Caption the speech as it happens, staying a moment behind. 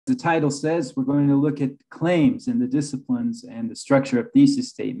the title says, we're going to look at claims in the disciplines and the structure of thesis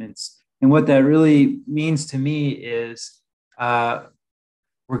statements. And what that really means to me is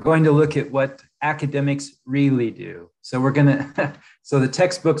we're going to look at what academics really do. So we're going to, so the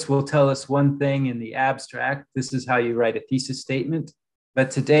textbooks will tell us one thing in the abstract. This is how you write a thesis statement.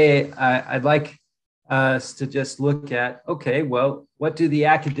 But today I'd like us to just look at, okay, well, what do the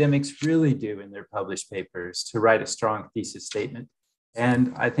academics really do in their published papers to write a strong thesis statement?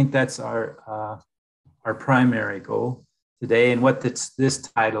 And I think that's our primary goal today, and what this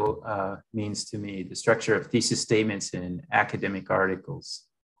title means to me, the structure of thesis statements in academic articles.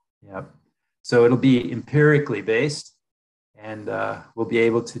 Yeah. So it'll be empirically based, and we'll be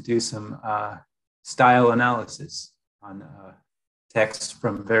able to do some style analysis on texts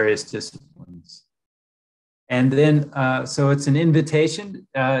from various disciplines. And then, so it's an invitation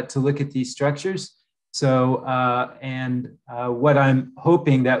to look at these structures. So, what I'm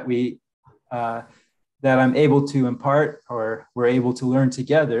hoping that that I'm able to impart, or we're able to learn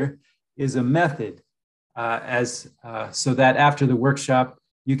together, is a method, so that after the workshop,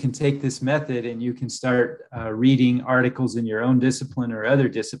 you can take this method and you can start reading articles in your own discipline or other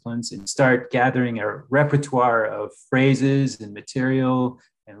disciplines and start gathering a repertoire of phrases and material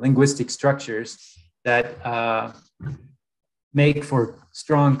and linguistic structures that make for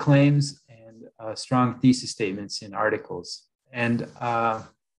strong claims and strong thesis statements in articles. And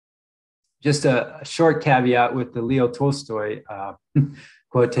just a short caveat with the Leo Tolstoy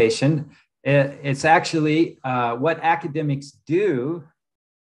quotation. It's actually what academics do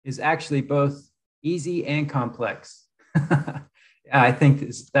is actually both easy and complex. I think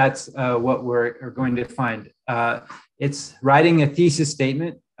that's what we're going to find. It's writing a thesis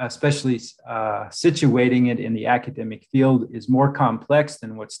statement, especially situating it in the academic field, is more complex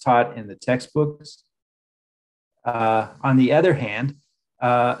than what's taught in the textbooks. On the other hand,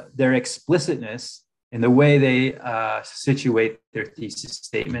 their explicitness in the way they situate their thesis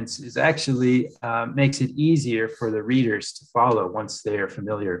statements is actually makes it easier for the readers to follow once they are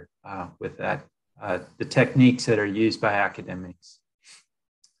familiar with that, the techniques that are used by academics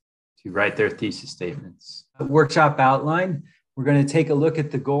to write their thesis statements. Workshop outline, we're going to take a look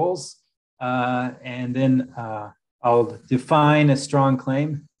at the goals, and then I'll define a strong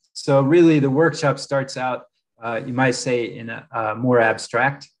claim. So really the workshop starts out, you might say, in a more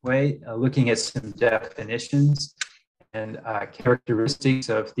abstract way, looking at some definitions and characteristics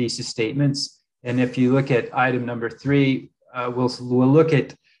of thesis statements. And if you look at item number 3, we'll look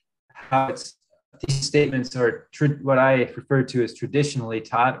at how thesis statements are what I refer to as traditionally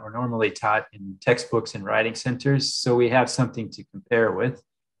taught or normally taught in textbooks and writing centers. So we have something to compare with,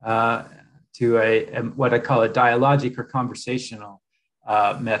 to what I call a dialogic or conversational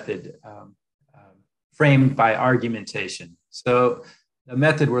method, framed by argumentation. So the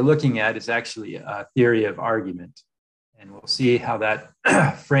method we're looking at is actually a theory of argument, and we'll see how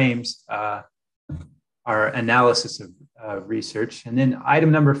that frames our analysis of research. And then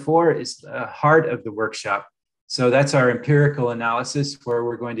item number 4 is the heart of the workshop. So that's our empirical analysis, where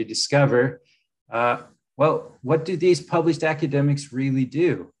we're going to discover, well, what do these published academics really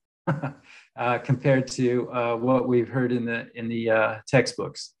do compared to what we've heard in the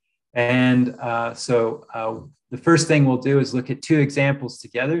textbooks. And so the first thing we'll do is look at 2 examples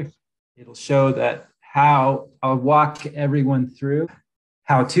together. It'll show that how I'll walk everyone through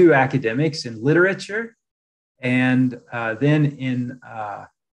how 2 academics in literature, and then in,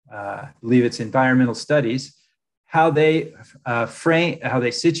 I believe it's environmental studies, how they how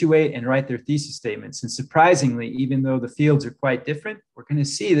they situate and write their thesis statements. And surprisingly, even though the fields are quite different, we're going to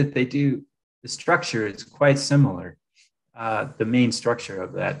see that the structure is quite similar, the main structure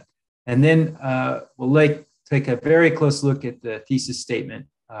of that. And then we'll take a very close look at the thesis statement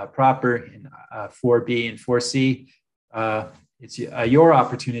proper in 4B and 4C. It's your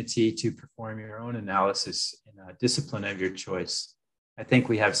opportunity to perform your own analysis in a discipline of your choice. I think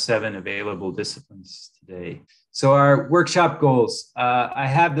we have 7 available disciplines today. So our workshop goals, I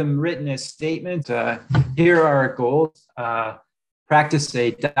have them written as statement. Here are our goals. Practice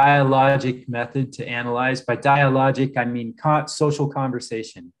a dialogic method to analyze. By dialogic, I mean social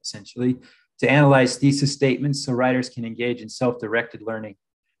conversation, essentially, to analyze thesis statements so writers can engage in self-directed learning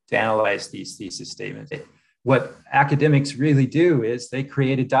to analyze these thesis statements. What academics really do is they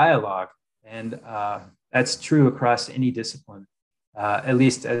create a dialogue, and that's true across any discipline, at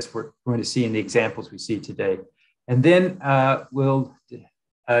least as we're going to see in the examples we see today. And then we'll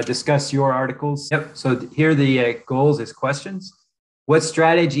discuss your articles. Yep. So here are the goals as questions. What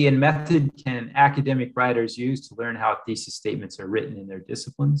strategy and method can academic writers use to learn how thesis statements are written in their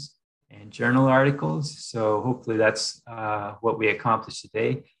disciplines and journal articles? So hopefully that's what we accomplished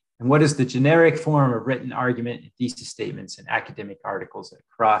today. And what is the generic form of written argument and thesis statements in academic articles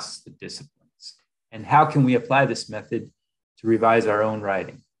across the disciplines? And how can we apply this method to revise our own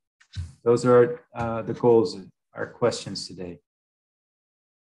writing? Those are the goals of our questions today.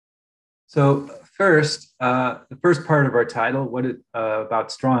 So first, the first part of our title,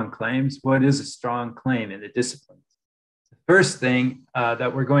 about strong claims. What is a strong claim in the disciplines? The first thing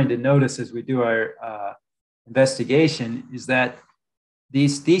that we're going to notice as we do our investigation is that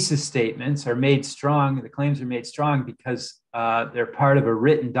these thesis statements are made strong, the claims are made strong because they're part of a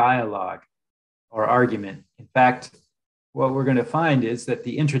written dialogue or argument. In fact, what we're going to find is that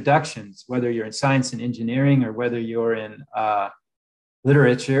the introductions, whether you're in science and engineering or whether you're in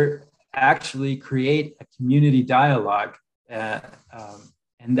literature, actually create a community dialogue. And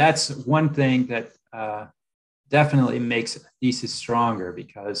that's one thing that definitely makes a thesis stronger,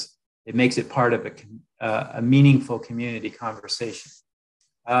 because it makes it part of a meaningful community conversation.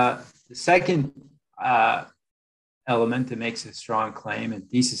 The second element that makes a strong claim and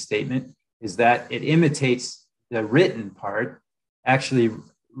thesis statement is that it imitates the written part, actually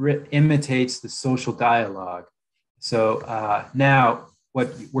imitates the social dialogue. So now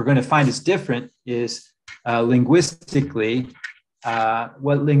what we're going to find is different is linguistically,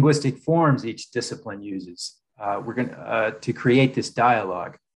 what linguistic forms each discipline uses. We're going to create this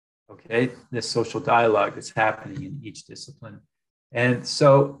dialogue, okay, this social dialogue that's happening in each discipline. And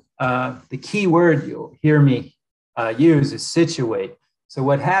so the key word you'll hear me use is situate. So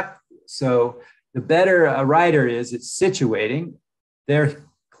what happens? So the better a writer is at situating their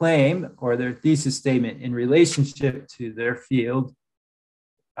claim or their thesis statement in relationship to their field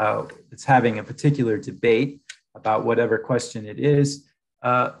that's having a particular debate about whatever question it is,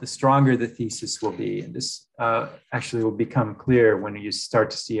 the stronger the thesis will be. And this actually will become clear when you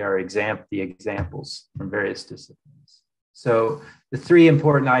start to see the examples from various disciplines. So the three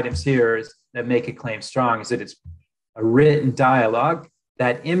important items here that make a claim strong is that it's a written dialogue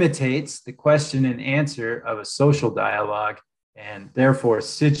that imitates the question and answer of a social dialogue, and therefore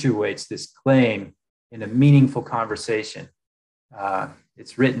situates this claim in a meaningful conversation.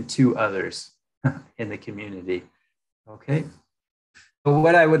 It's written to others in the community. Okay. But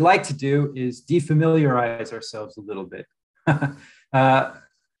what I would like to do is defamiliarize ourselves a little bit.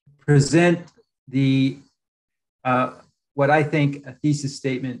 Present the what I think a thesis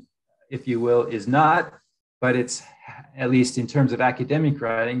statement, if you will, is not, but it's, at least in terms of academic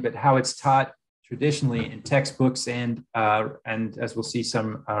writing, but how it's taught traditionally in textbooks and as we'll see,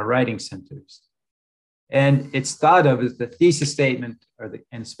 some writing centers. And it's thought of as the thesis statement,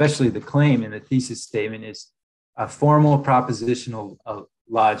 and especially the claim in the thesis statement, is a formal propositional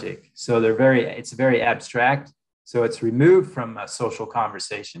logic. So it's very abstract. So it's removed from a social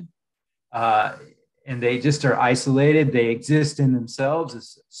conversation. And they just are isolated. They exist in themselves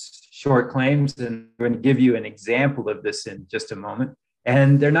as short claims. And I'm going to give you an example of this in just a moment.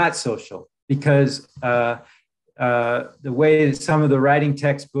 And they're not social, because the way that some of the writing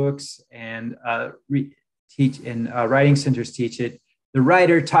textbooks and writing centers teach it, the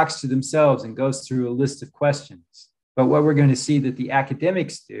writer talks to themselves and goes through a list of questions. But what we're going to see that the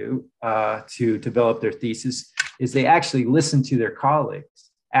academics do to develop their thesis is they actually listen to their colleagues,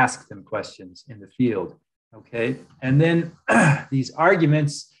 ask them questions in the field, okay? And then these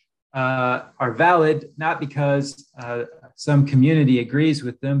arguments are valid, not because some community agrees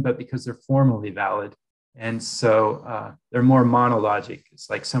with them, but because they're formally valid. And so they're more monologic. It's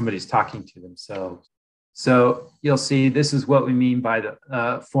like somebody's talking to themselves. So you'll see this is what we mean by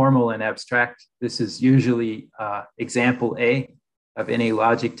the formal and abstract. This is usually example A of any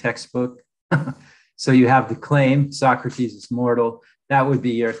logic textbook. So you have the claim, Socrates is mortal. That would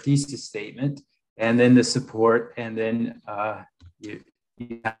be your thesis statement. And then the support. And then you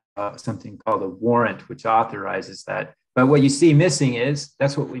have something called a warrant, which authorizes that. But what you see missing is,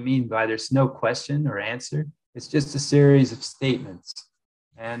 that's what we mean by there's no question or answer. It's just a series of statements.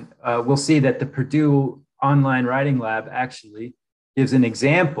 And we'll see that the Purdue Online Writing Lab actually gives an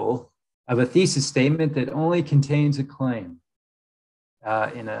example of a thesis statement that only contains a claim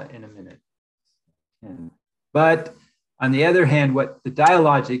in a minute. But on the other hand, what the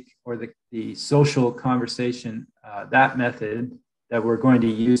dialogic or the social conversation, that method that we're going to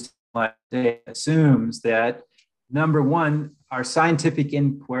use today assumes that, number one, our scientific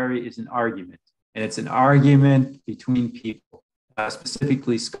inquiry is an argument, and it's an argument between people,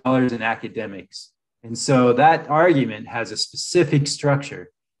 specifically scholars and academics. And so that argument has a specific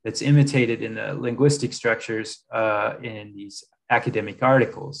structure that's imitated in the linguistic structures in these academic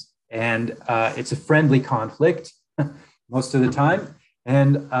articles. And it's a friendly conflict most of the time.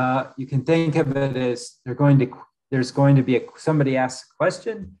 And you can think of it as there's going to be somebody asks a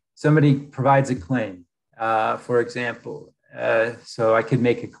question, somebody provides a claim, for example. So I could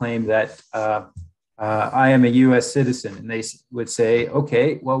make a claim that I am a US citizen, and they would say,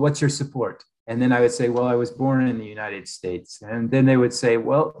 okay, well, what's your support? And then I would say, well, I was born in the United States. And then they would say,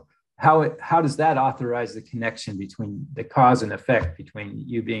 well, how does that authorize the connection between the cause and effect between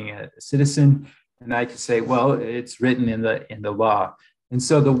you being a citizen? And I could say, well, it's written in the law. And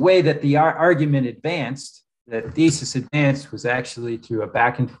so the way that the argument advanced, that thesis advanced, was actually through a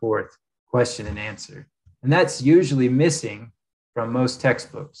back and forth question and answer. And that's usually missing from most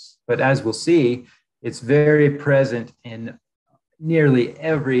textbooks. But as we'll see, it's very present in nearly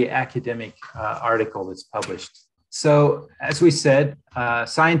every academic article that's published. So as we said,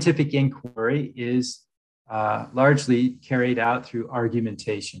 scientific inquiry is largely carried out through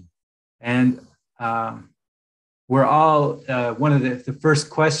argumentation. And we're all, one of the first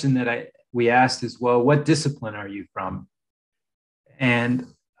question that we asked is, well, what discipline are you from? And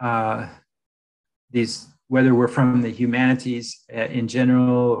whether we're from the humanities in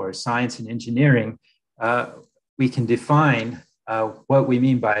general or science and engineering, we can define what we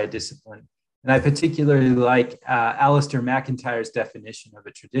mean by a discipline. And I particularly like Alistair McIntyre's definition of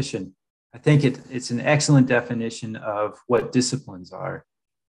a tradition. I think it's an excellent definition of what disciplines are.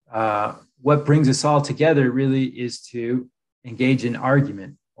 What brings us all together really is to engage in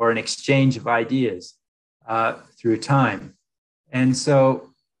argument or an exchange of ideas through time. And so,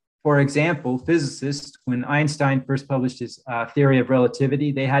 for example, physicists, when Einstein first published his theory of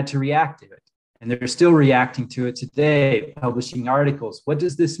relativity, they had to react to it. And they're still reacting to it today, publishing articles. What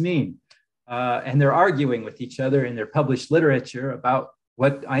does this mean? And they're arguing with each other in their published literature about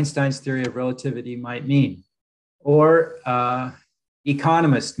what Einstein's theory of relativity might mean. Or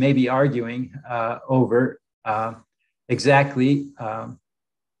economists may be arguing over exactly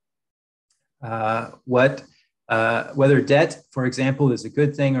whether debt, for example, is a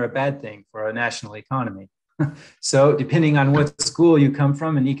good thing or a bad thing for a national economy. So depending on what school you come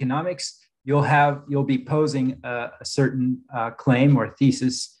from in economics, you'll be posing a certain claim or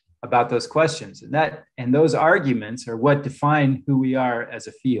thesis about those questions, and those arguments are what define who we are as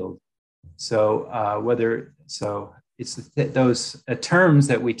a field. So it's those terms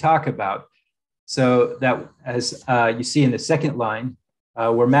that we talk about. So that, as you see in the second line,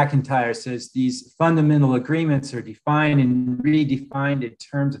 where McIntyre says these fundamental agreements are defined and redefined in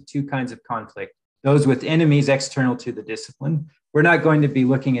terms of two kinds of conflict: those with enemies external to the discipline. We're not going to be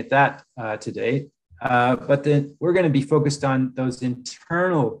looking at that today. But then we're going to be focused on those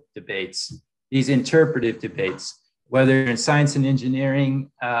internal debates, these interpretive debates, whether in science and engineering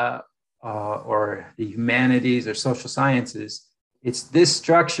or the humanities or social sciences. It's this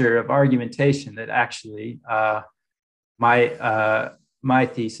structure of argumentation that actually my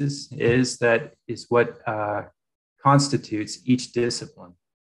thesis is what constitutes each discipline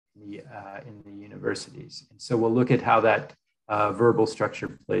in the universities. And so we'll look at how that verbal structure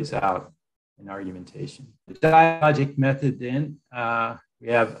plays out in argumentation. The dialogic method, then, we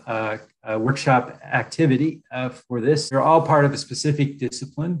have a workshop activity for this. They're all part of a specific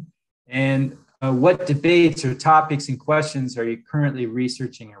discipline. And what debates or topics and questions are you currently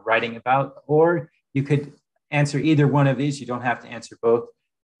researching or writing about? Or you could answer either one of these. You don't have to answer both.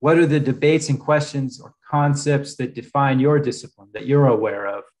 What are the debates and questions or concepts that define your discipline that you're aware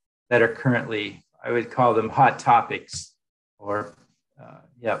of that are currently, I would call them hot topics, or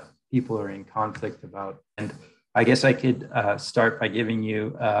people are in conflict about? And I guess I could start by giving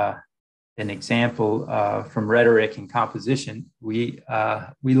you an example from rhetoric and composition. We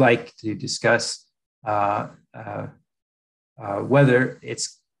like to discuss whether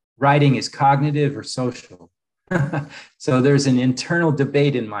writing is cognitive or social. So there's an internal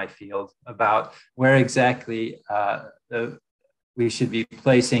debate in my field about where exactly we should be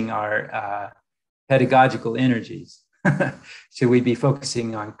placing our pedagogical energies. Should we be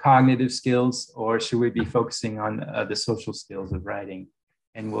focusing on cognitive skills, or should we be focusing on the social skills of writing?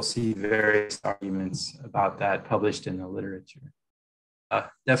 And we'll see various arguments about that published in the literature.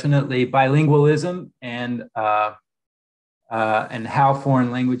 Definitely bilingualism and how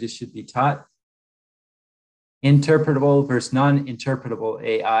foreign languages should be taught. Interpretable versus non-interpretable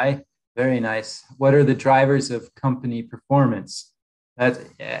AI. Very nice. What are the drivers of company performance? That's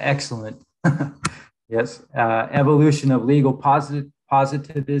excellent. Yes. Evolution of legal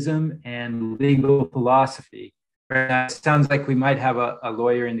positivism and legal philosophy. It sounds like we might have a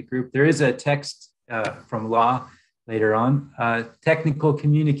lawyer in the group. There is a text from law later on. Technical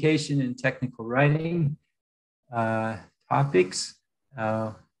communication and technical writing topics.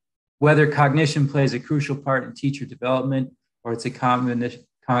 Whether cognition plays a crucial part in teacher development, or it's a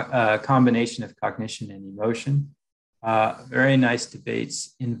combination of cognition and emotion. Very nice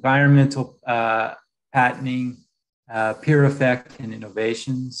debates. Environmental patenting, peer effect and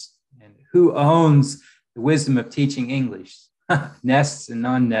innovations, and who owns the wisdom of teaching English? Nests and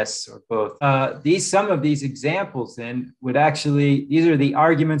non-nests or both. Some of these examples then would actually, these are the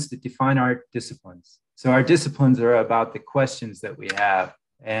arguments that define our disciplines. So our disciplines are about the questions that we have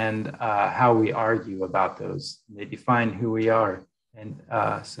and how we argue about those. They define who we are. And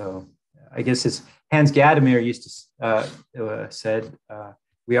so I guess it's Hans Gadamer used to said,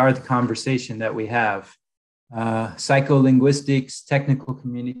 we are the conversation that we have. Psycholinguistics, technical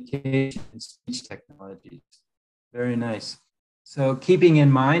communication, and speech technologies. Very nice. So keeping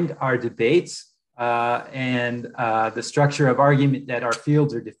in mind our debates and the structure of argument, that our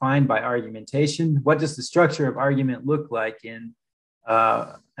fields are defined by argumentation. What does the structure of argument look like in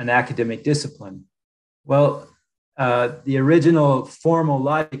an academic discipline? Well, the original formal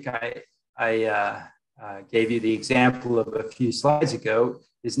logic I gave you the example of a few slides ago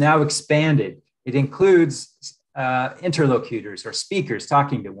is now expanded. It includes interlocutors or speakers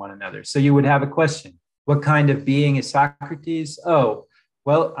talking to one another. So you would have a question. What kind of being is Socrates? Oh,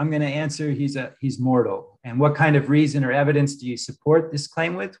 well, I'm going to answer he's mortal. And what kind of reason or evidence do you support this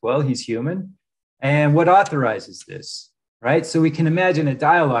claim with? Well, he's human. And what authorizes this, right? So we can imagine a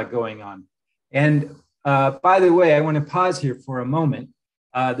dialogue going on. And by the way, I want to pause here for a moment.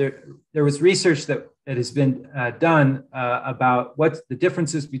 There was research that has been done about what's the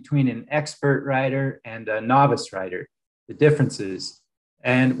differences between an expert writer and a novice writer, the differences.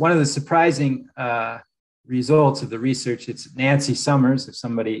 And one of the surprising results of the research, it's Nancy Summers, if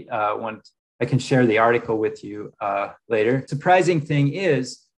somebody wants, I can share the article with you later. Surprising thing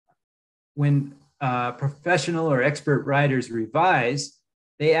is when professional or expert writers revise,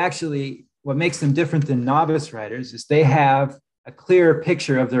 they actually, what makes them different than novice writers is they have a clearer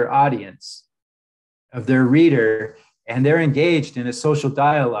picture of their audience, of their reader, and they're engaged in a social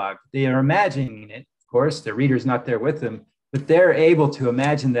dialogue. They are imagining it, of course, the reader's not there with them, but they're able to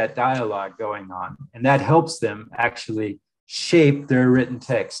imagine that dialogue going on. And that helps them actually shape their written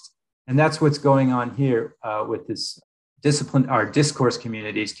text. And that's what's going on here with this discipline, our discourse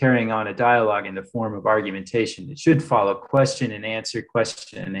communities carrying on a dialogue in the form of argumentation. It should follow question and answer,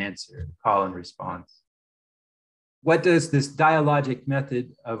 call and response. What does this dialogic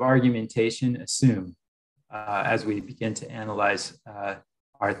method of argumentation assume as we begin to analyze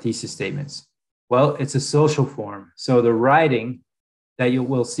our thesis statements? Well, it's a social form. So the writing that you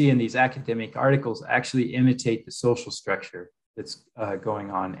will see in these academic articles actually imitate the social structure that's going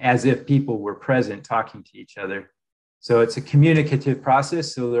on, as if people were present talking to each other. So it's a communicative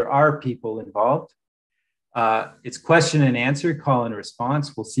process. So there are people involved. It's question and answer, call and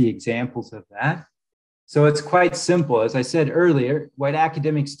response. We'll see examples of that. So it's quite simple. As I said earlier, what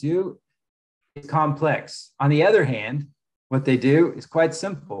academics do is complex. On the other hand, what they do is quite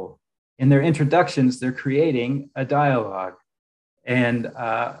simple. In their introductions, they're creating a dialogue, and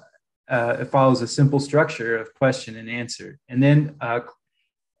it follows a simple structure of question and answer. And then,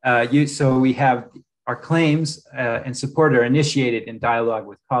 so we have our claims and support are initiated in dialogue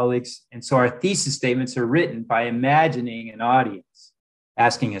with colleagues. And so our thesis statements are written by imagining an audience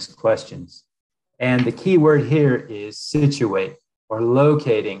asking us questions. And the key word here is situate or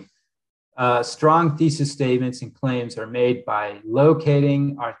locating. Strong thesis statements and claims are made by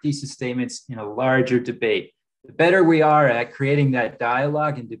locating our thesis statements in a larger debate. The better we are at creating that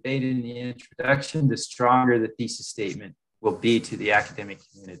dialogue and debate in the introduction, the stronger the thesis statement will be to the academic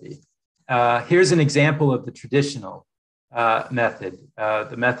community. Here's an example of the traditional method,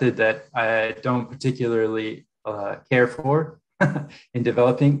 the method that I don't particularly care for in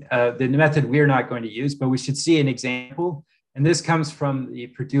developing. The method we're not going to use, but we should see an example. And this comes from the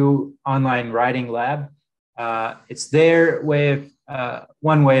Purdue Online Writing Lab. It's their way of,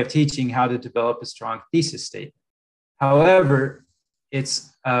 one way of teaching how to develop a strong thesis statement. However,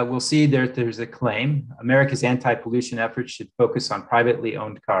 we'll see that there's a claim: America's anti-pollution efforts should focus on privately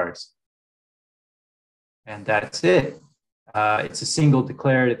owned cars. And that's it. It's a single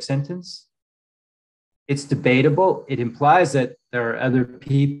declarative sentence. It's debatable. It implies that there are other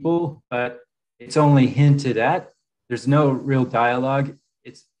people, but it's only hinted at. There's no real dialogue.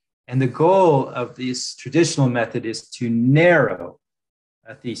 And the goal of this traditional method is to narrow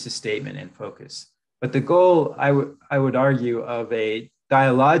a thesis statement and focus. But the goal, I would argue, of a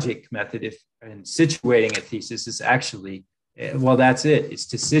dialogic method in situating a thesis is actually, well, that's it. It's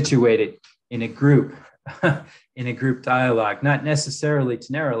to situate it in a group, in a group dialogue, not necessarily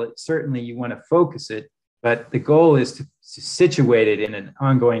to narrow it. Certainly you want to focus it, but the goal is to situate it in an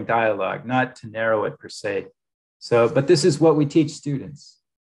ongoing dialogue, not to narrow it per se. So, but this is what we teach students,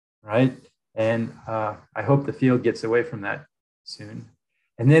 right? And I hope the field gets away from that soon.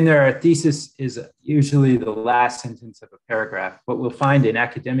 And then a thesis is usually the last sentence of a paragraph. What we'll find in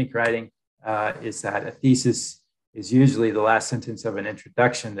academic writing is that a thesis is usually the last sentence of an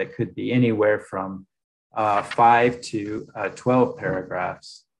introduction that could be anywhere from 5 to 12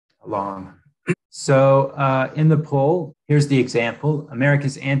 paragraphs long. So in the poll, here's the example.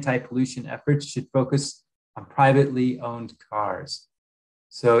 America's anti-pollution efforts should focus on privately owned cars.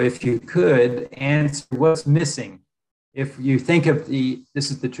 So if you could answer what's missing, if you think of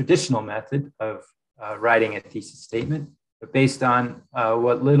this is the traditional method of writing a thesis statement, but based on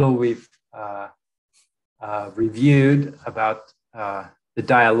what little we've reviewed about the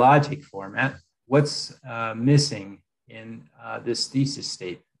dialogic format, what's missing in this thesis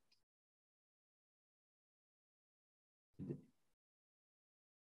statement?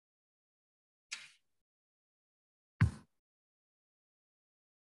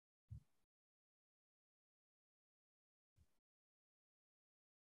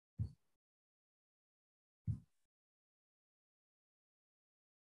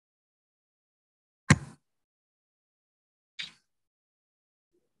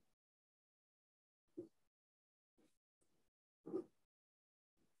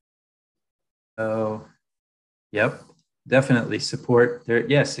 Oh, yep, definitely support there.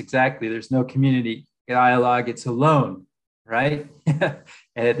 Yes, exactly. There's no community dialogue. It's alone, right? And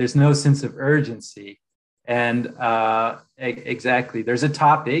there's no sense of urgency. And exactly, there's a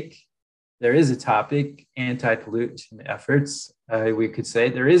topic. There is a topic, anti-pollution efforts. We could say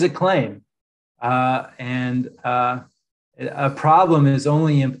there is a claim, and a problem is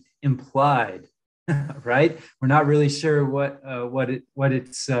only implied, right? We're not really sure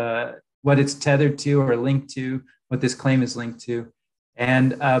what it's tethered to or linked to, what this claim is linked to.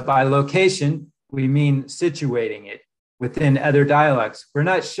 And by location, we mean situating it within other dialogues. We're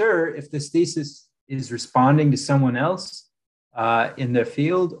not sure if this thesis is responding to someone else in the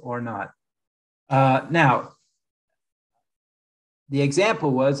field or not. Now, the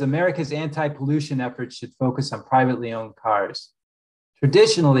example was America's anti-pollution efforts should focus on privately owned cars.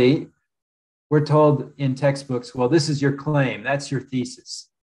 Traditionally, we're told in textbooks, well, this is your claim, that's your thesis.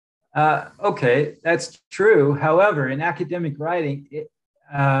 Okay, that's true. However, in academic writing,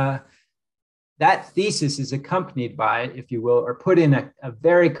 that thesis is accompanied by, if you will, or put in a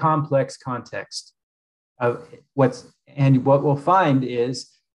very complex context of what we'll find is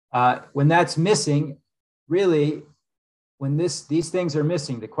when that's missing, really, when these things are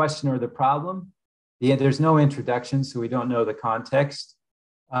missing, the question or the problem, there's no introduction, so we don't know the context.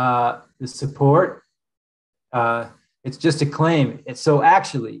 The support, it's just a claim. So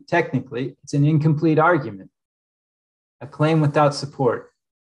actually, technically, it's an incomplete argument, a claim without support.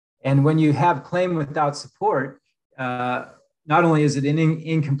 And when you have claim without support, not only is it an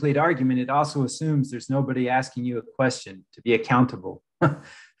incomplete argument, it also assumes there's nobody asking you a question to be accountable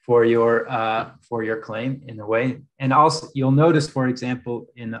for your claim in a way. And also, you'll notice, for example,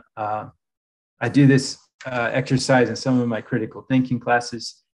 I do this exercise in some of my critical thinking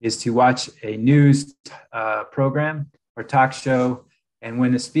classes, is to watch a news program or talk show. And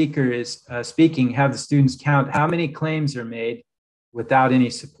when the speaker is speaking, have the students count how many claims are made without any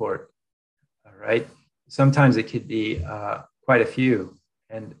support. All right. Sometimes it could be quite a few.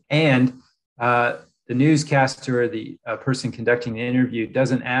 And the newscaster or the person conducting the interview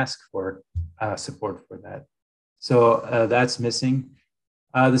doesn't ask for support for that. So that's missing.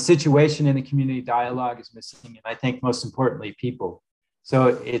 The situation in the community dialogue is missing. And I think most importantly, people. So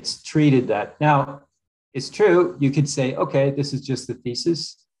it's treated that. Now, it's true, you could say, okay, this is just the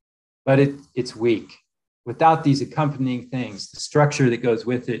thesis, but it's weak. Without these accompanying things, the structure that goes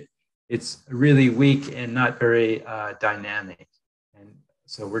with it, it's really weak and not very dynamic. And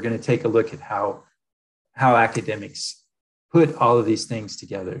so we're going to take a look at how academics put all of these things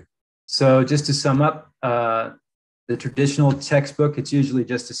together. So just to sum up, the traditional textbook, it's usually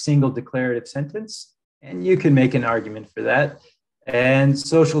just a single declarative sentence, and you can make an argument for that. And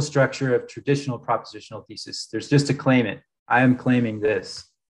social structure of traditional propositional thesis, there's just a claimant. I am claiming this,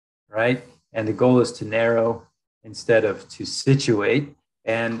 right? And the goal is to narrow instead of to situate.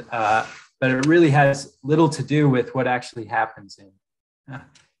 And but it really has little to do with what actually happens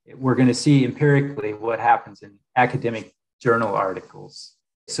we're going to see empirically what happens in academic journal articles.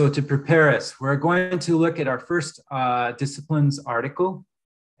 So to prepare us, we're going to look at our first disciplines article,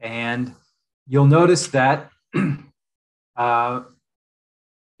 and you'll notice that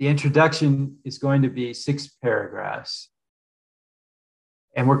the introduction is going to be 6 paragraphs.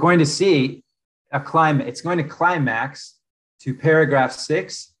 And we're going to see it's going to climax to paragraph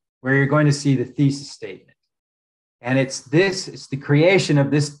 6, where you're going to see the thesis statement. And it's the creation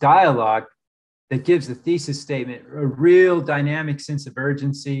of this dialogue that gives the thesis statement a real dynamic sense of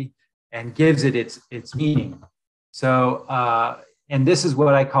urgency and gives it its meaning. So, and this is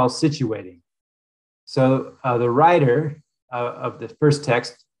what I call situating. So the writer of the first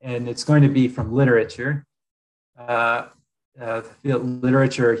text, and it's going to be from literature,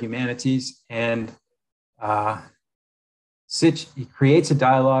 literature or humanities, and he creates a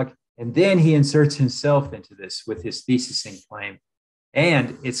dialogue, and then he inserts himself into this with his thesising claim,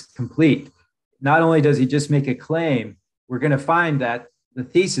 and it's complete. Not only does he just make a claim, we're going to find that the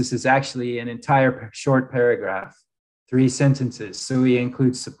thesis is actually an entire short paragraph, 3 sentences. So he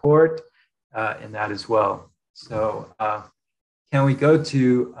includes support in that as well. So can we go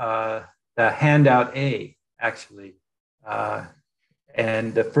to the handout A, actually?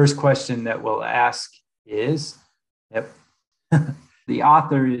 And the first question that we'll ask is, the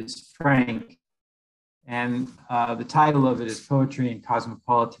author is Frank, and the title of it is Poetry and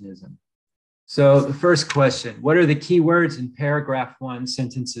Cosmopolitanism. So the first question, what are the key words in paragraph 1,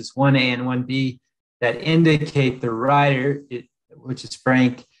 sentences 1A and 1B that indicate the writer, which is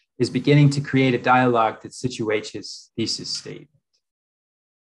Frank, is beginning to create a dialogue that situates his thesis statement?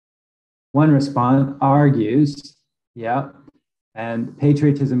 One respondent argues, and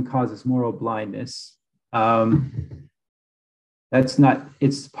patriotism causes moral blindness. That's not,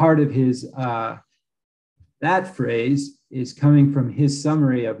 it's part of his, that phrase is coming from his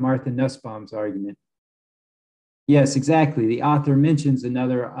summary of Martha Nussbaum's argument. Yes, exactly. The author mentions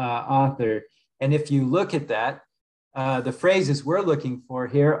another author. And if you look at that, the phrases we're looking for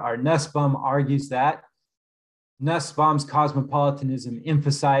here are Nussbaum argues that, Nussbaum's cosmopolitanism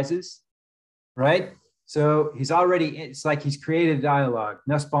emphasizes, right? So he's already, it's like he's created a dialogue.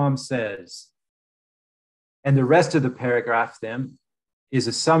 Nussbaum says, and the rest of the paragraph then is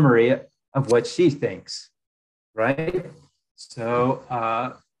a summary of what she thinks, right? So,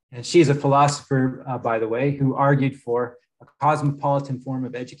 and she's a philosopher, by the way, who argued for a cosmopolitan form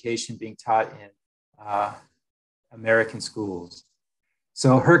of education being taught in American schools.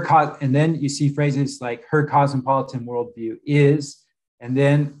 So and then you see phrases like her cosmopolitan worldview is, and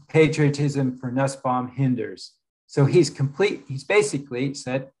then patriotism for Nussbaum hinders. So he's basically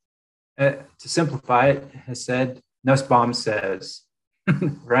said, to simplify it, has said, Nussbaum says,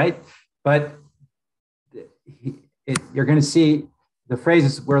 right? But you're going to see the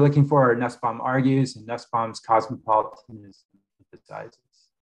phrases we're looking for are Nussbaum argues and Nussbaum's cosmopolitanism emphasizes.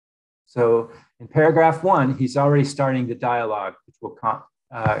 So in paragraph 1, he's already starting the dialogue, which will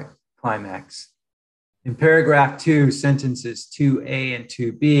climax. In paragraph 2, sentences 2A and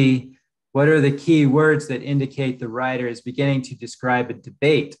 2B, what are the key words that indicate the writer is beginning to describe a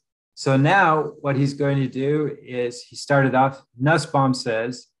debate? So now what he's going to do is he started off, Nussbaum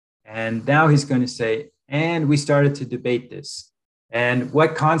says, and now he's going to say, and we started to debate this. And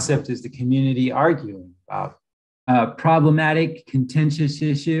what concept is the community arguing about? Problematic, contentious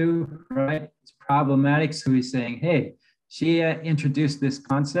issue, right? It's problematic. So he's saying, hey, she introduced this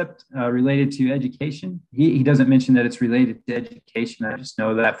concept related to education. He doesn't mention that it's related to education. I just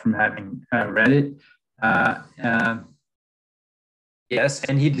know that from having read it. Yes,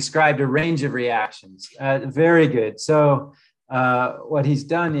 and he described a range of reactions. Very good. So what he's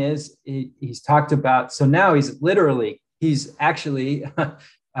done is he's talked about, so now he's actually,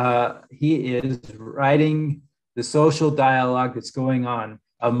 he is writing the social dialogue that's going on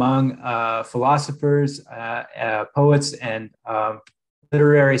among philosophers, poets, and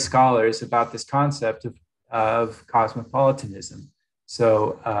literary scholars about this concept of cosmopolitanism.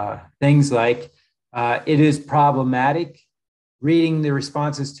 So things like, it is problematic. Reading the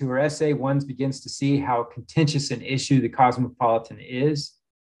responses to her essay, one begins to see how contentious an issue the cosmopolitan is.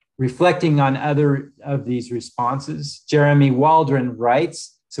 Reflecting on other of these responses, Jeremy Waldron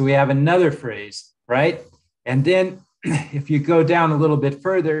writes, so we have another phrase, right? And then if you go down a little bit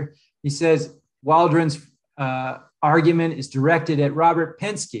further, he says Waldron's argument is directed at Robert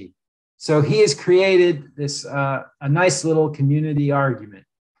Pinsky. So he has created this a nice little community argument.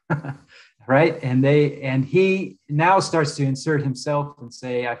 Right? And he now starts to insert himself and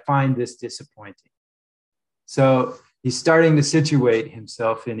say, I find this disappointing. So he's starting to situate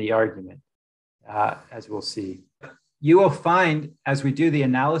himself in the argument, as we'll see. You will find, as we do the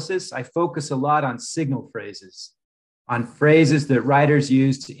analysis, I focus a lot on signal phrases, on phrases that writers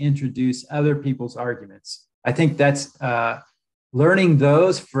use to introduce other people's arguments. I think that's learning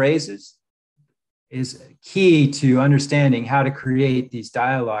those phrases is key to understanding how to create these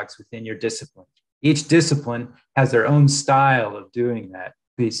dialogues within your discipline. Each discipline has their own style of doing that.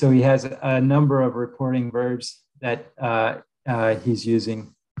 So he has a number of reporting verbs that he's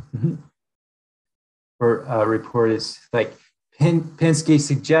using for report is like Pinsky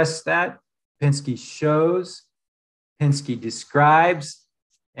suggests that, Pinsky shows, Pinsky describes,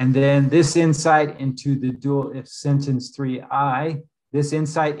 and then this insight into the dual, if sentence 3I, this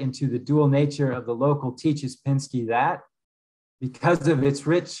insight into the dual nature of the local teaches Pinsky that because of its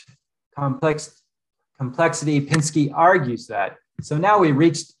rich complexity, Pinsky argues that. So now we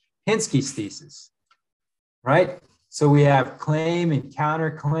reached Pinsky's thesis, right? So we have claim and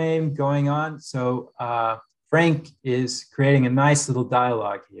counterclaim going on. So Frank is creating a nice little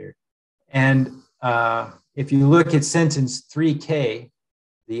dialogue here. And if you look at sentence 3K,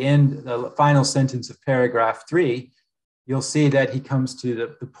 the final sentence of paragraph 3, you'll see that he comes to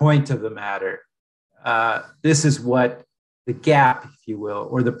the point of the matter. This is what the gap, if you will,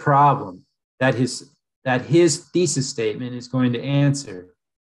 or the problem that his thesis statement is going to answer,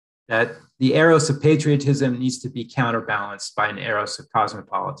 that the eros of patriotism needs to be counterbalanced by an eros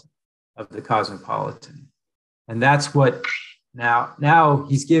of the cosmopolitan. And that's what now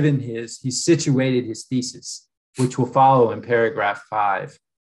he's situated his thesis, which will follow in paragraph 5.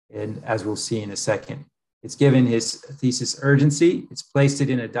 And as we'll see in a second, it's given his thesis urgency. It's placed it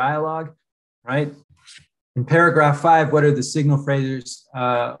in a dialogue, right? In paragraph 5, what are the signal phrases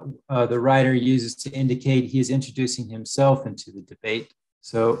the writer uses to indicate he is introducing himself into the debate?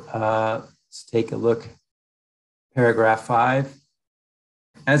 So let's take a look. Paragraph 5.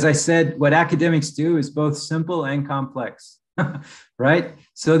 As I said, what academics do is both simple and complex, right?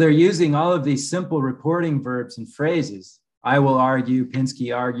 So they're using all of these simple reporting verbs and phrases. I will argue,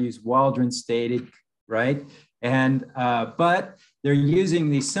 Pinsky argues, Waldron stated, right? And but they're using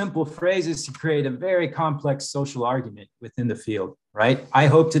these simple phrases to create a very complex social argument within the field, right? I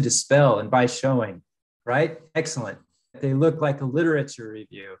hope to dispel and by showing, right? Excellent. They look like a literature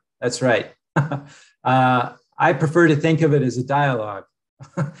review. That's right. I prefer to think of it as a dialogue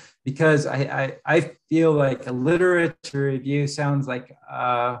because I feel like a literature review sounds like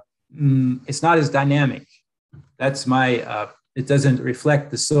it's not as dynamic. That's it doesn't reflect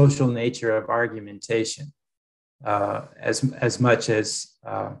the social nature of argumentation as much as,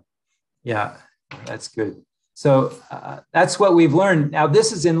 yeah, that's good. So that's what we've learned. Now,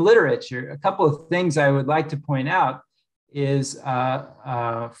 this is in literature. A couple of things I would like to point out is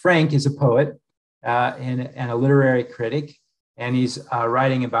Frank is a poet and a literary critic, and he's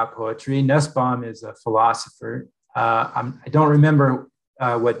writing about poetry. Nussbaum is a philosopher. I don't remember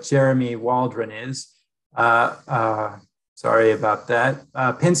what Jeremy Waldron is. Sorry about that.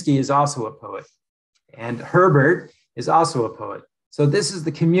 Pinsky is also a poet, and Herbert is also a poet. So this is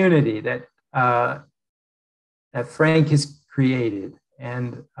the community that that Frank has created,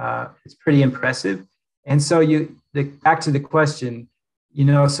 and it's pretty impressive. And so back to the question,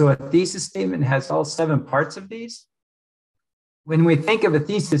 so a thesis statement has all 7 parts of these. When we think of a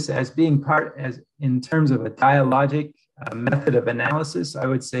thesis as being in terms of a dialogic method of analysis, I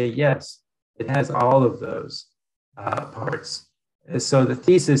would say yes, it has all of those parts. So the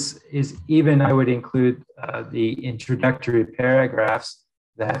thesis is I would include the introductory paragraphs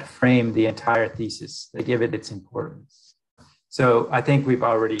that frame the entire thesis. They give it its importance. So I think we've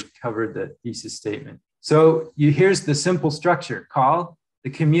already covered the thesis statement. So here's the simple structure: call, the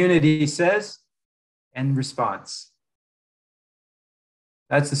community says, and response.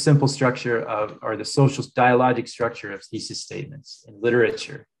 That's the simple structure or the social dialogic structure of thesis statements in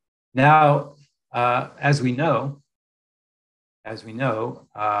literature. Now, as we know, it's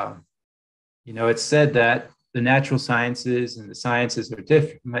said that the natural sciences and the sciences are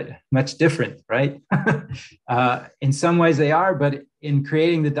much different, right? In some ways they are, but in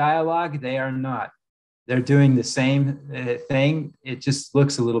creating the dialogue, they are not. They're doing the same thing. It just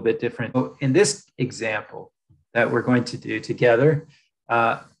looks a little bit different. So in this example that we're going to do together,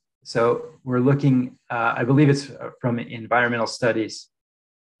 so we're looking, I believe it's from environmental studies,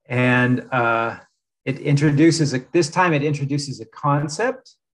 and it introduces this time it introduces a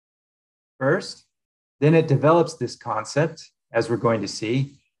concept first, then it develops this concept, as we're going to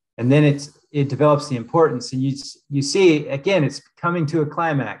see, and then it develops the importance. And you see, again, it's coming to a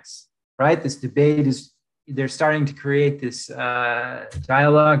climax, right? This debate they're starting to create this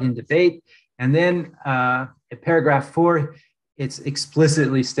dialogue and debate. And then at paragraph 4, it's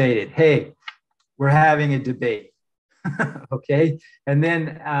explicitly stated, hey, we're having a debate. Okay, and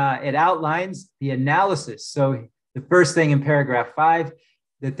then it outlines the analysis. So the first thing in paragraph 5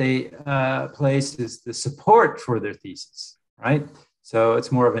 that they place is the support for their thesis, right? So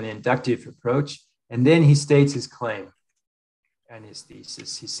it's more of an inductive approach. And then he states his claim and his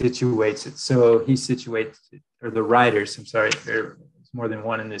thesis. He situates it. So he situates it, or the writers, I'm sorry, there's more than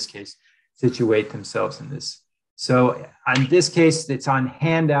one in this case, situate themselves in this. So in this case, it's on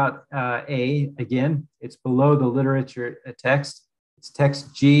handout A. Again, it's below the literature text. It's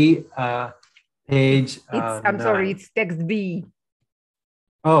text G. page I'm sorry, 9. it's text B.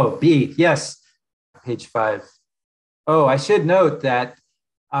 Oh, B, yes, page 5. Oh, I should note that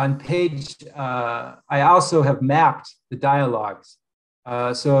on page, I also have mapped the dialogues.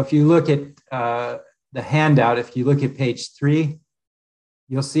 So if you look at the handout, if you look at page 3,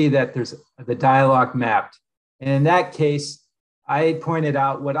 you'll see that there's the dialogue mapped. And in that case, I pointed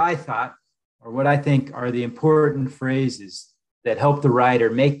out what I thought, or what I think are the important phrases that help the writer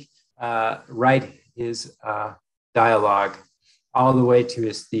write his dialogue all the way to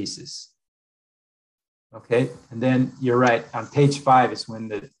his thesis. Okay, and then you're right, on page 5 is when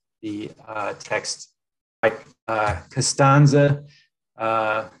the text, like Costanza,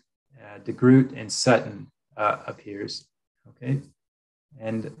 de Groot, and Sutton appears. Okay,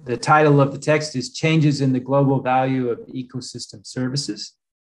 and the title of the text is Changes in the Global Value of Ecosystem Services.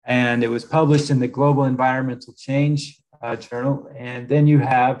 And it was published in the Global Environmental Change Journal. And then you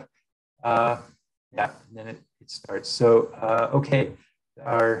have, and then it starts. So, okay,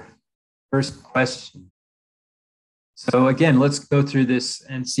 our first question. So again, let's go through this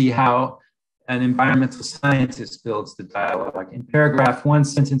and see how an environmental scientist builds the dialogue. In paragraph 1,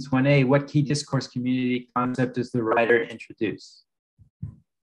 sentence 1A, what key discourse community concept does the writer introduce?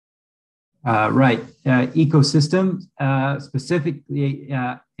 Ecosystem specifically,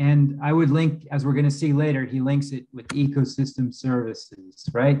 and I would link, as we're going to see later, he links it with ecosystem services,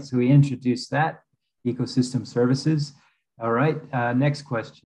 right? So he introduced that, ecosystem services. All right, next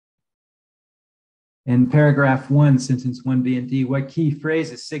question. In paragraph 1, sentence 1B and D, what key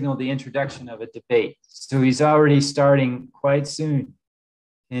phrases signal the introduction of a debate? So he's already starting quite soon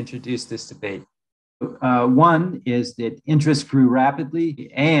to introduce this debate. One is that interest grew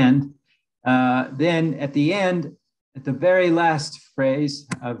rapidly, and then at the end, at the very last phrase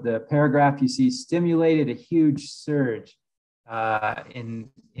of the paragraph, you see stimulated a huge surge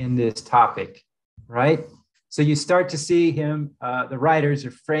in this topic, right? So you start to see him, the writers are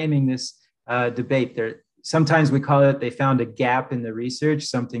framing this debate. Sometimes we call it, they found a gap in the research,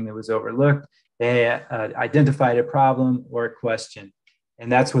 something that was overlooked. They identified a problem or a question.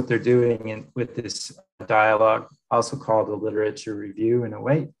 And that's what they're doing with this dialogue, also called a literature review in a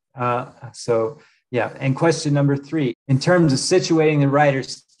way. And question number 3, in terms of situating the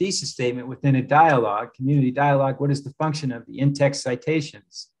writer's thesis statement within a dialogue, community dialogue, what is the function of the in-text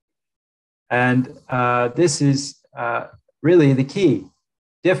citations? And this is really the key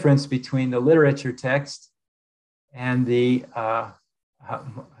difference between the literature text and the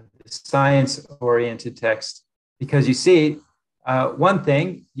science-oriented text, because you see, one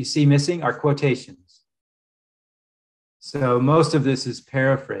thing you see missing are quotations. So most of this is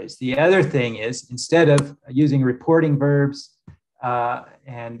paraphrased. The other thing is, instead of using reporting verbs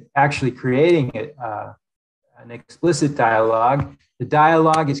and actually creating an explicit dialogue, the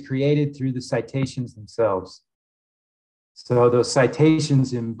dialogue is created through the citations themselves. So those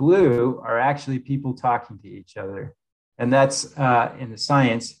citations in blue are actually people talking to each other. And that's in the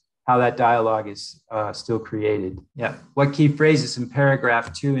science, how that dialogue is still created. Yeah. What key phrases in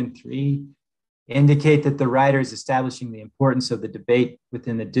paragraph 2 and 3 indicate that the writer is establishing the importance of the debate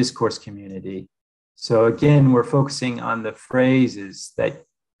within the discourse community? So again, we're focusing on the phrases that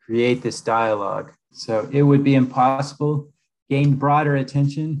create this dialogue. So it would be impossible, gain broader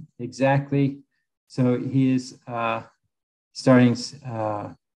attention, exactly. So he is starting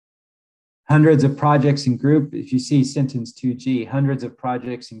hundreds of projects and group. If you see sentence 2G, hundreds of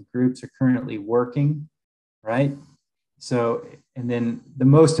projects and groups are currently working, right? So, and then the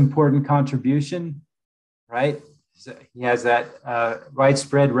most important contribution, right? So he has that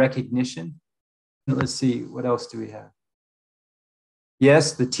widespread recognition. Let's see, what else do we have?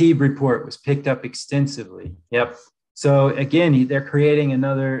 Yes, the Teague report was picked up extensively. Yep. So again, they're creating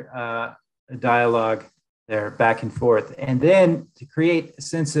another dialogue there back and forth. And then to create a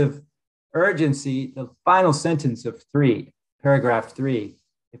sense of urgency, the final sentence of 3, paragraph 3,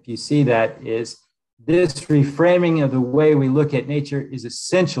 if you see that, is this reframing of the way we look at nature is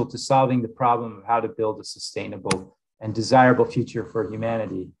essential to solving the problem of how to build a sustainable and desirable future for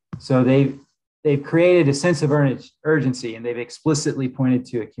humanity. So they've created a sense of urgency, and they've explicitly pointed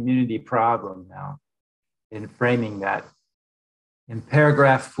to a community problem now in framing that. In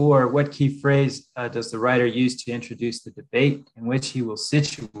paragraph 4, what key phrase does the writer use to introduce the debate in which he will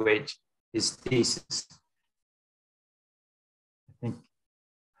situate his thesis? I think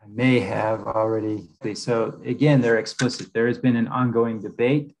I may have already. So again, they're explicit. There has been an ongoing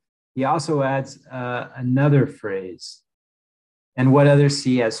debate. He also adds another phrase. And what others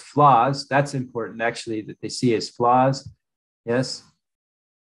see as flaws, that's important actually, that they see as flaws. Yes.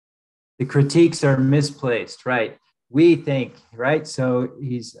 The critiques are misplaced, right? We think, right? So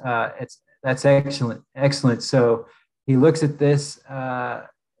that's excellent. Excellent. So he looks at this,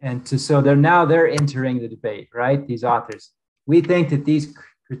 so they're entering the debate, right? These authors. We think that these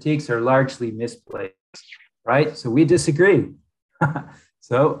critiques are largely misplaced, right? So we disagree.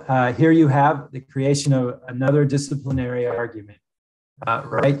 So here you have the creation of another disciplinary argument,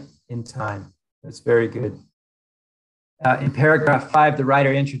 right in time. That's very good. In paragraph 5, the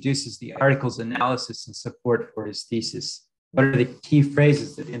writer introduces the article's analysis and support for his thesis. What are the key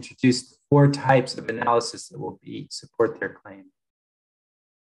phrases that introduce the 4 types of analysis that will support their claim?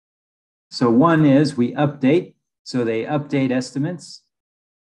 So one is we update. So they update estimates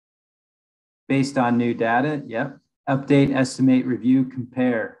based on new data. Yep. Update, estimate, review,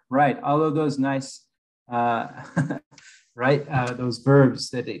 compare. Right. All of those nice, right? Those verbs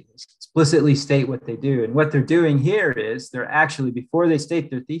that explicitly state what they do. And what they're doing here is they're actually, before they state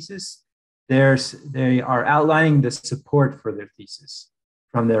their thesis, they are outlining the support for their thesis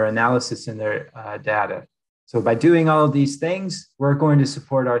from their analysis and their data. So by doing all of these things, we're going to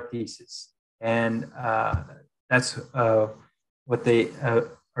support our thesis. And that's what they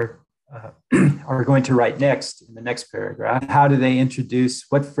are going to write next in the next paragraph. How do they introduce,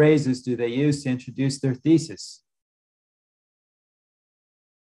 what phrases do they use to introduce their thesis?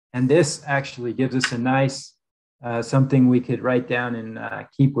 And this actually gives us a nice, something we could write down and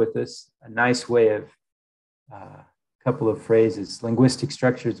keep with us, a nice way of a couple of phrases, linguistic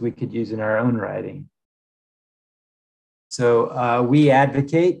structures we could use in our own writing. So we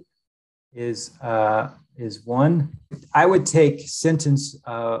advocate is one. I would take sentence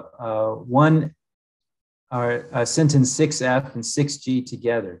 1 or sentence 6F and 6G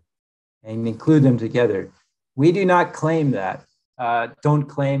together and include them together. We do not claim that. Don't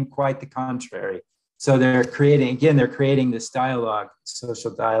claim, quite the contrary. So they're creating this dialogue,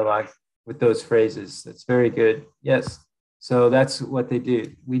 social dialogue with those phrases. That's very good. Yes. So that's what they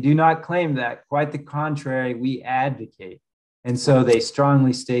do. We do not claim that, quite the contrary, we advocate. And so they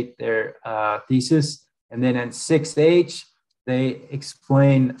strongly state their thesis. And then in 6H, they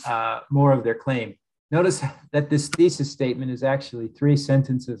explain more of their claim. Notice that this thesis statement is actually 3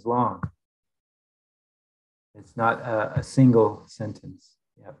 sentences long. It's not a single sentence.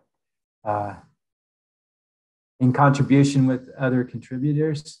 Yep. In contribution with other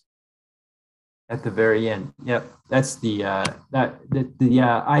contributors at the very end. Yep, that's the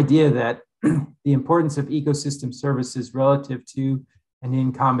idea that the importance of ecosystem services relative to and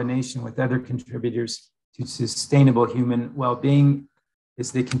in combination with other contributors to sustainable human well-being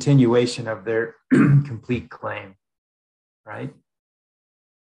is the continuation of their complete claim, right?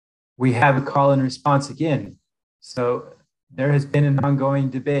 We have a call and response again. So there has been an ongoing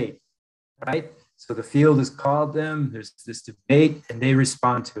debate, right? So the field has called them, there's this debate, and they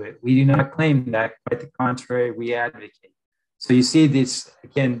respond to it. We do not claim that, quite the contrary, we advocate. So you see this,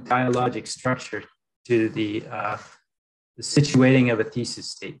 again, dialogic structure to the situating of a thesis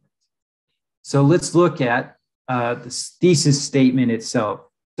statement. So let's look at the thesis statement itself.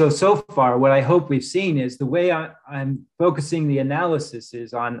 So far, what I hope we've seen is the way I'm focusing the analysis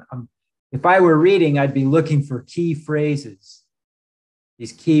is on, if I were reading, I'd be looking for key phrases,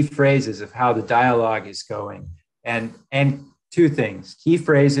 these key phrases of how the dialogue is going. And 2 things, key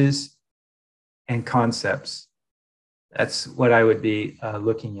phrases and concepts. That's what I would be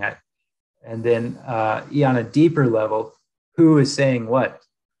looking at. And then on a deeper level, who is saying what,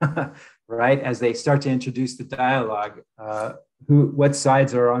 right? As they start to introduce the dialogue, what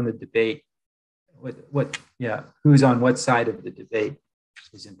sides are on the debate? Who's on what side of the debate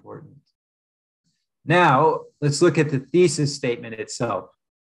is important. Now, let's look at the thesis statement itself.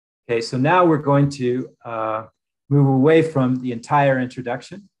 Okay, so now we're going to move away from the entire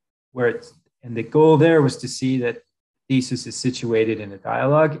introduction, and the goal there was to see that thesis is situated in a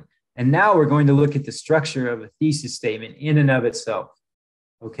dialogue. And now we're going to look at the structure of a thesis statement in and of itself.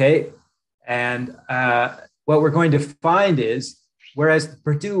 Okay, and what we're going to find is, whereas the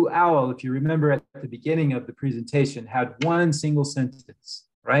Purdue OWL, if you remember at the beginning of the presentation, had 1 single sentence,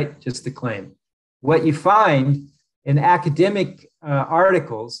 right? Just the claim. What you find in academic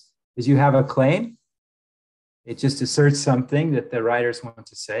articles is you have a claim. It just asserts something that the writers want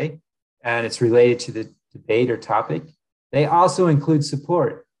to say, and it's related to the debate or topic. They also include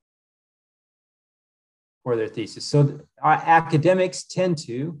support for their thesis. So academics tend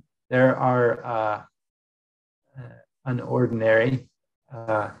to, there are unordinary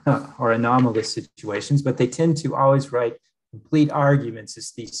or anomalous situations, but they tend to always write complete arguments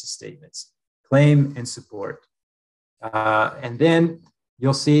as thesis statements, claim and support. And then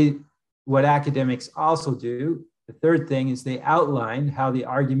you'll see what academics also do. The third thing is they outline how the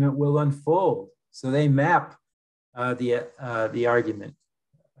argument will unfold. So they map the argument.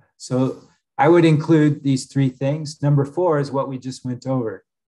 So I would include these three things. Number 4 is what we just went over.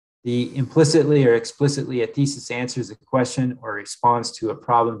 The implicitly or explicitly a thesis answers a question or responds to a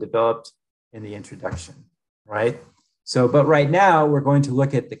problem developed in the introduction, right? So, but right now we're going to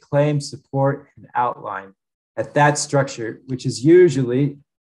look at the claim, support, and outline at that structure, which is usually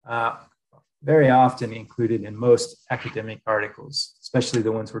very often included in most academic articles, especially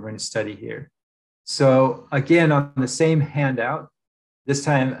the ones we're going to study here. So again, on the same handout, this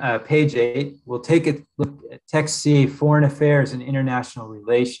time page 8, we'll take a look at text C, Foreign Affairs and International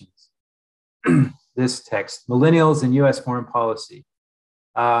Relations. This text, Millennials and US Foreign Policy.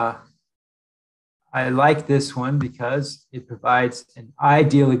 I like this one because it provides an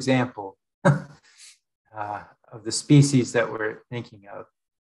ideal example of the species that we're thinking of.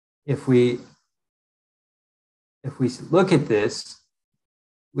 If we look at this,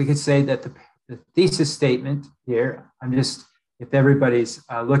 we could say that the thesis statement here, if everybody's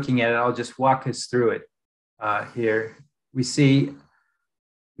looking at it, I'll just walk us through it here. We see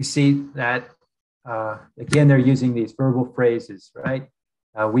that, again, they're using these verbal phrases, right?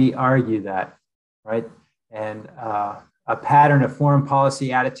 We argue that, right? And a pattern of foreign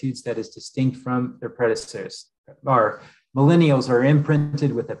policy attitudes that is distinct from their predecessors. Or millennials are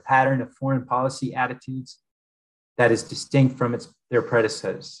imprinted with a pattern of foreign policy attitudes that is distinct from their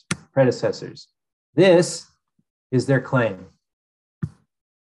predecessors. This is their claim.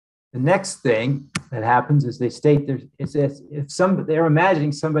 The next thing that happens is they state they're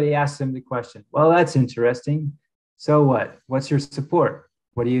imagining somebody asks them the question, well, that's interesting. So what? What's your support?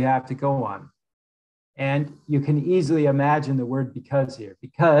 What do you have to go on? And you can easily imagine the word because here,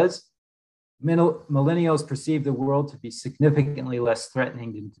 because millennials perceive the world to be significantly less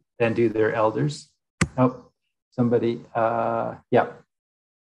threatening than do their elders. Oh, somebody, yeah,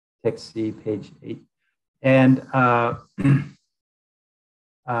 text C, page 8. And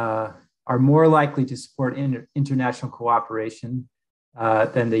are more likely to support international cooperation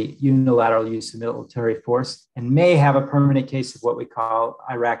than the unilateral use of military force, and may have a permanent case of what we call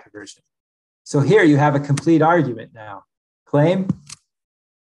Iraq aversion. So here you have a complete argument now. Claim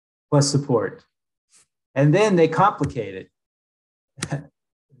plus support. And then they complicate it.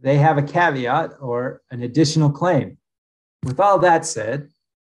 They have a caveat or an additional claim. With all that said,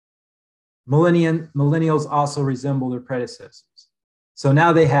 millennials also resemble their predecessors. So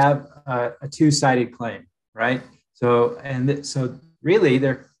now they have a two-sided claim, right? So really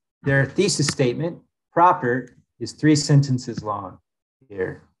their thesis statement proper is 3 sentences long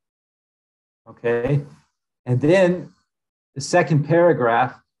here, okay? And then the second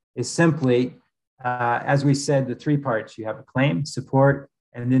paragraph is simply, as we said, the 3 parts. You have a claim, support,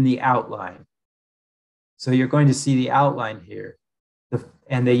 and then the outline. So you're going to see the outline here.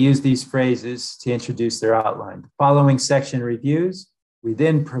 And they use these phrases to introduce their outline. The following section reviews. We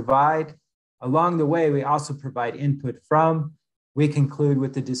then provide, along the way, we also provide input from, we conclude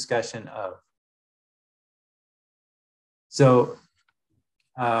with the discussion of. So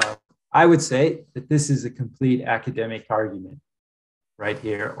I would say that this is a complete academic argument right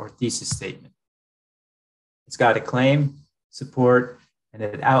here, or thesis statement. It's got a claim, support, and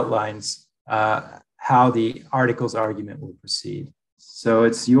it outlines how the article's argument will proceed. So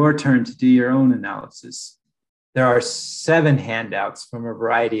it's your turn to do your own analysis. There are 7 handouts from a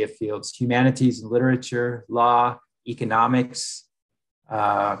variety of fields: humanities and literature, law, economics.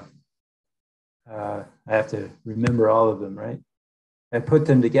 I have to remember all of them, right? I put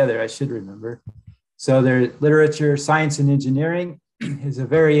them together, I should remember. So there's literature, science and engineering is a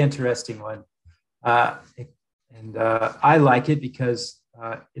very interesting one. And I like it because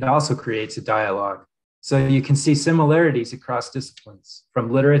it also creates a dialogue. So you can see similarities across disciplines,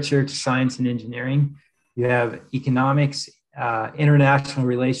 from literature to science and engineering. You have economics, international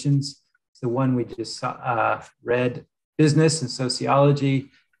relations, it's the one we just read, business and sociology,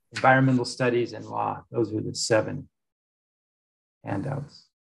 environmental studies, and law. Those are the 7 handouts.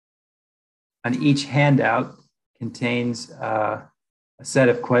 And each handout contains a set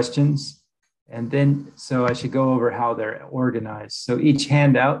of questions. And then, so I should go over how they're organized. So each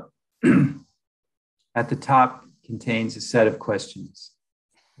handout at the top contains a set of questions,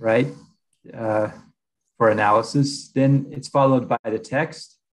 right? For analysis. Then it's followed by the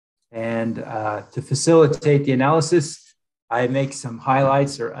text. And to facilitate the analysis, I make some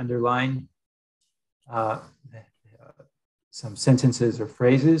highlights or underline some sentences or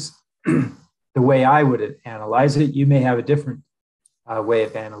phrases. The way I would analyze it, you may have a different way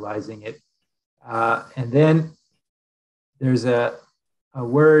of analyzing it. And then there's a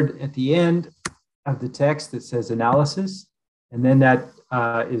word at the end of the text that says analysis. And then that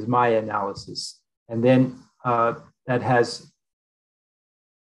is my analysis. And then that has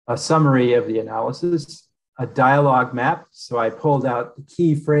a summary of the analysis, a dialogue map. So I pulled out the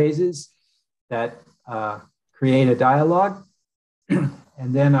key phrases that create a dialogue, and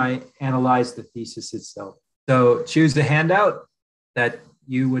then I analyzed the thesis itself. So choose a handout that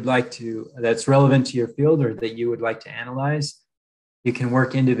you would like to, that's relevant to your field or that you would like to analyze. You can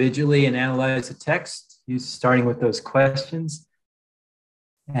work individually and analyze the text, starting with those questions.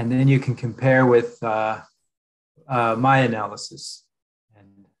 And then you can compare with my analysis.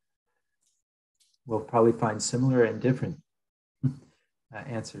 And we'll probably find similar and different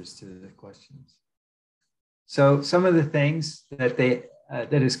answers to the questions. So some of the things that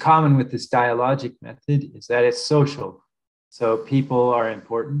that is common with this dialogic method is that it's social. So people are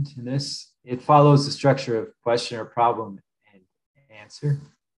important in this. It follows the structure of question or problem and answer,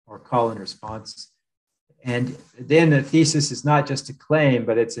 or call and response. And then the thesis is not just a claim,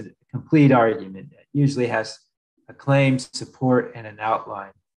 but it's a complete argument. It usually has a claim, support, and an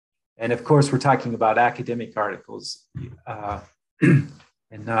outline. And of course, we're talking about academic articles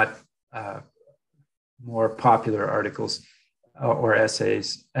and not more popular articles or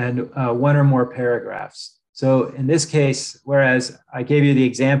essays, and one or more paragraphs. So in this case, whereas I gave you the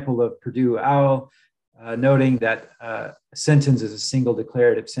example of Purdue OWL, noting that a sentence is a single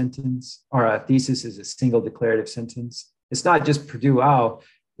declarative sentence, or a thesis is a single declarative sentence. It's not just Purdue OWL.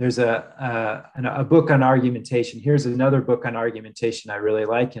 There's a book on argumentation. Here's another book on argumentation I really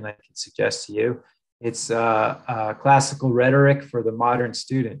like, and I can suggest to you. It's Classical Rhetoric for the Modern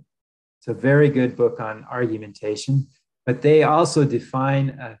Student. It's a very good book on argumentation, but they also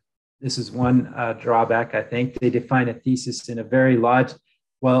define, this is one drawback, I think, they define a thesis in a very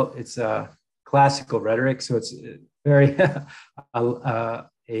it's a classical rhetoric, so it's very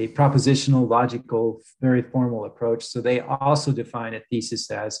a propositional, logical, very formal approach. So they also define a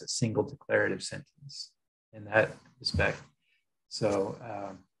thesis as a single declarative sentence in that respect. So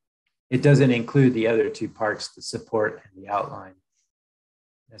it doesn't include the other two parts, the support and the outline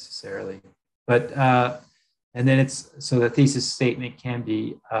necessarily. But, and then so the thesis statement can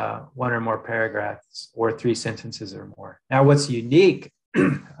be one or more paragraphs or 3 sentences or more. Now, what's unique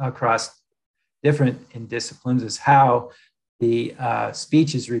across different in disciplines is how the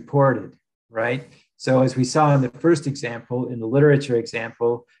speech is reported, right? So as we saw in the first example, in the literature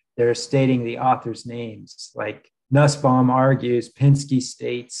example, they're stating the author's names, like Nussbaum argues, Pinsky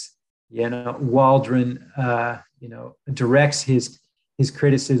states, Waldron, directs his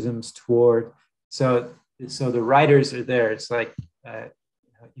criticisms toward. So the writers are there. It's like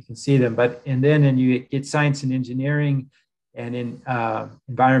you can see them, and then you get science and engineering, and in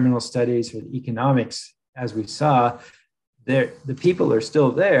environmental studies or economics, as we saw, the people are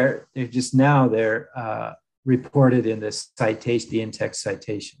still there. They're just now reported in the citation, the in-text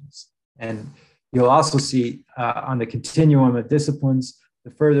citations. And you'll also see on the continuum of disciplines,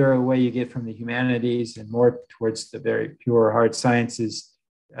 the further away you get from the humanities and more towards the very pure hard sciences,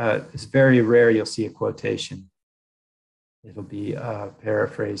 it's very rare you'll see a quotation. It'll be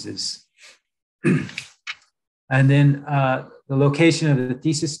paraphrases. And then the location of the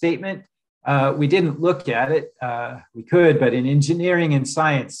thesis statement, we didn't look at it. We could, but in engineering and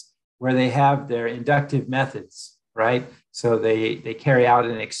science, where they have their inductive methods, right? So they carry out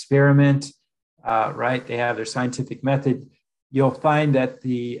an experiment, right? They have their scientific method. You'll find that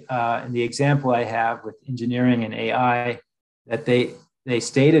in the example I have with engineering and AI, that they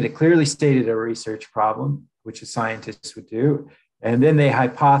clearly stated a research problem, which a scientist would do, and then they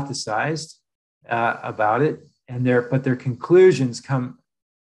hypothesized about it, but their conclusions come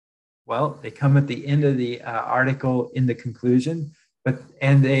at the end of the article in the conclusion,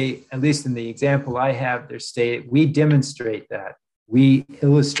 and they, at least in the example I have, they're stated, we demonstrate that, we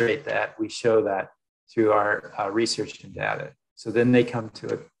illustrate that, we show that through our research and data. So then they come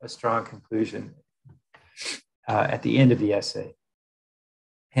to a strong conclusion at the end of the essay.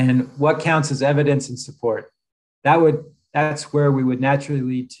 And what counts as evidence and support? That's where we would naturally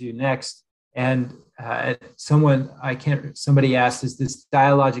lead to next. And somebody asked, is this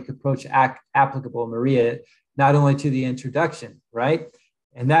dialogic approach applicable, Maria, not only to the introduction, right?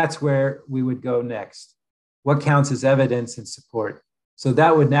 And that's where we would go next. What counts as evidence and support? So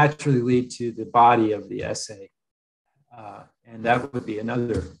that would naturally lead to the body of the essay. And that would be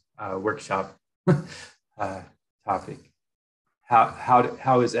another workshop topic.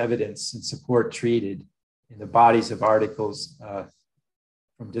 How is evidence and support treated in the bodies of articles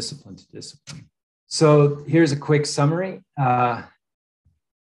from discipline to discipline? So here's a quick summary.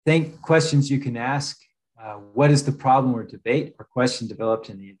 Think questions you can ask. What is the problem or debate or question developed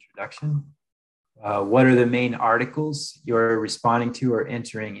in the introduction? What are the main articles you're responding to or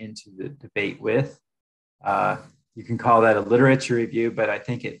entering into the debate with? You can call that a literature review, but I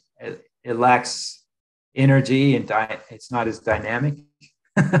think it lacks energy and it's not as dynamic.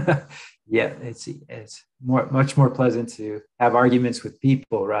 Yeah, it's much more pleasant to have arguments with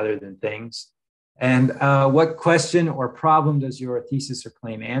people rather than things. And what question or problem does your thesis or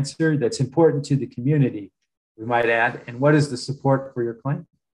claim answer that's important to the community, we might add, and what is the support for your claim?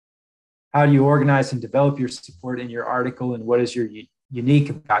 How do you organize and develop your support in your article, and what is your unique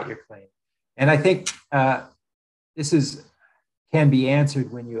about your claim? And I think this can be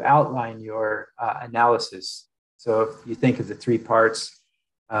answered when you outline your analysis. So if you think of the three parts,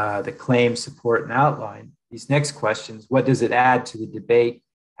 the claim, support, and outline, these next questions: what does it add to the debate?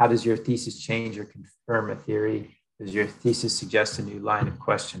 How does your thesis change or confirm a theory? Does your thesis suggest a new line of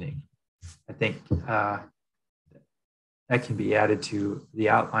questioning? I think that can be added to the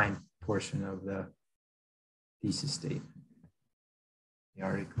outline portion of the thesis statement, the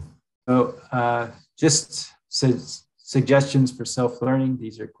article. So just suggestions for self-learning.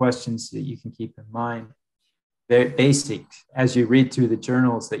 These are questions that you can keep in mind. They're basic. As you read through the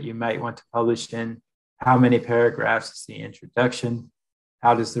journals that you might want to publish in, how many paragraphs is the introduction?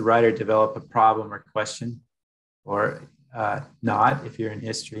 How does the writer develop a problem or question? Or not, if you're in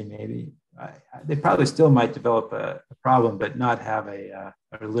history, maybe. They probably still might develop a problem, but not have a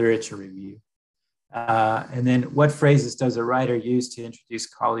literature review. And then what phrases does a writer use to introduce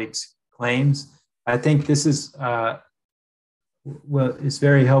colleagues' claims? I think this is, it's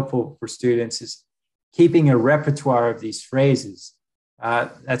very helpful for students, is keeping a repertoire of these phrases.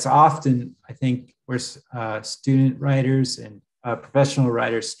 That's often, I think, where student writers and professional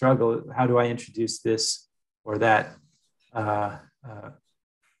writers struggle. How do I introduce this or that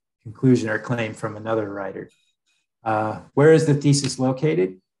conclusion or claim from another writer? Where is the thesis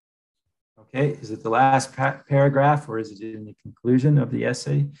located? Okay, is it the last paragraph or is it in the conclusion of the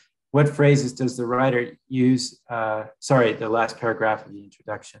essay? What phrases does the writer use? The last paragraph of the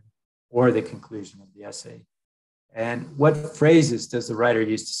introduction or the conclusion of the essay. And what phrases does the writer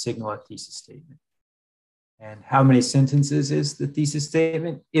use to signal a thesis statement? And how many sentences is the thesis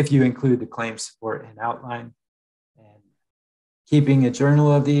statement, if you include the claim, support, and outline? And keeping a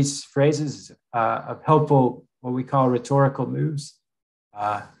journal of these phrases is of helpful, what we call rhetorical moves.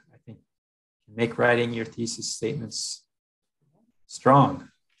 I think can make writing your thesis statements strong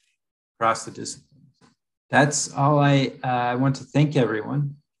across the disciplines. That's all I want to thank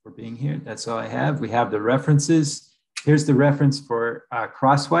everyone for being here. That's all I have. We have the references. Here's the reference for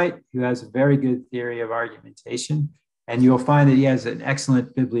Crosswhite, who has a very good theory of argumentation. And you'll find that he has an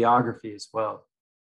excellent bibliography as well.